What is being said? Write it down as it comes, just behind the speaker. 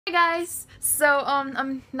Hey guys, so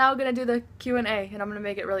I'm now gonna do the Q&A and I'm gonna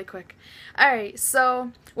make it really quick. Alright,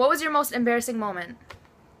 so what was your most embarrassing moment?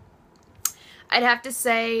 I'd have to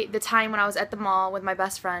say the time when I was at the mall with my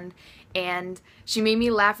best friend and she made me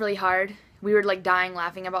laugh really hard. We were like dying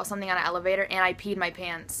laughing about something on an elevator and I peed my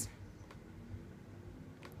pants.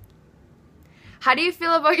 How do you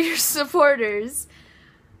feel about your supporters?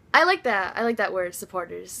 I like that. I like that word,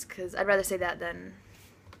 supporters, because I'd rather say that than,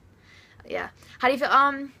 yeah. How do you feel?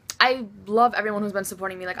 I love everyone who's been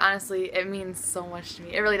supporting me. Like, honestly, it means so much to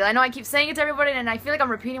me. It really does. I know I keep saying it to everybody, and I feel like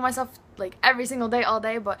I'm repeating myself, like, every single day, all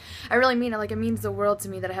day, but I really mean it. Like, it means the world to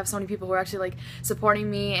me that I have so many people who are actually, like,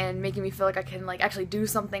 supporting me and making me feel like I can, like, actually do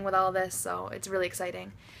something with all this, so it's really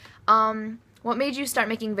exciting. What made you start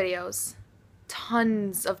making videos?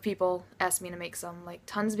 Tons of people asked me to make some. Like,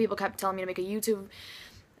 tons of people kept telling me to make a YouTube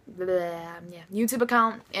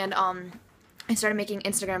account, and I started making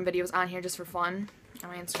Instagram videos on here just for fun.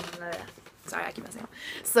 My Instagram, sorry, I keep messing up.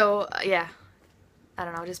 So yeah, I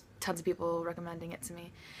don't know, just tons of people recommending it to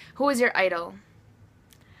me. Who is your idol?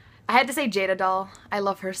 I had to say Jada Doll. I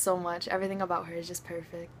love her so much. Everything about her is just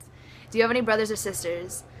perfect. Do you have any brothers or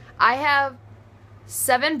sisters? I have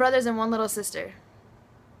 7 brothers and 1 little sister.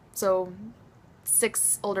 So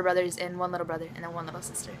 6 older brothers and 1 little brother, and then 1 little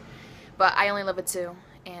sister. But I only live with 2,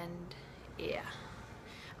 and yeah.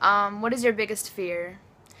 What is your biggest fear?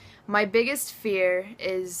 My biggest fear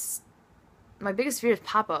is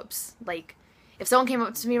pop-ups. Like, if someone came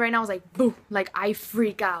up to me right now and was like, boo, like, I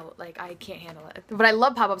freak out. Like, I can't handle it. But I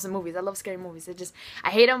love pop-ups in movies. I love scary movies.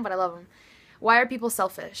 I hate them, but I love them. Why are people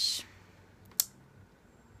selfish?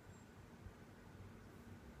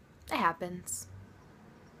 It happens.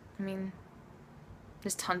 I mean,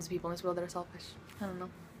 there's tons of people in this world that are selfish. I don't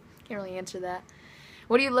know. Can't really answer that.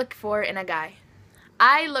 What do you look for in a guy?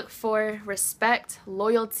 I look for respect,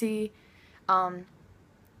 loyalty, the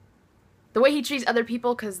way he treats other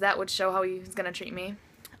people, because that would show how he's going to treat me.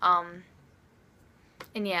 And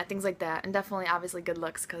yeah, things like that. And definitely, obviously, good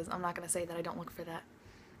looks, because I'm not going to say that I don't look for that.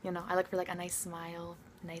 You know, I look for, like, a nice smile,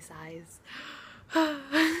 nice eyes.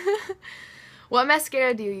 What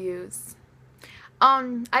mascara do you use?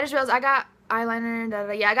 I just realized I got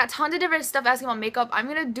eyeliner, yeah, I got tons of different stuff asking about makeup. I'm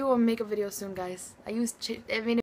going to do a makeup video soon, guys. I mean,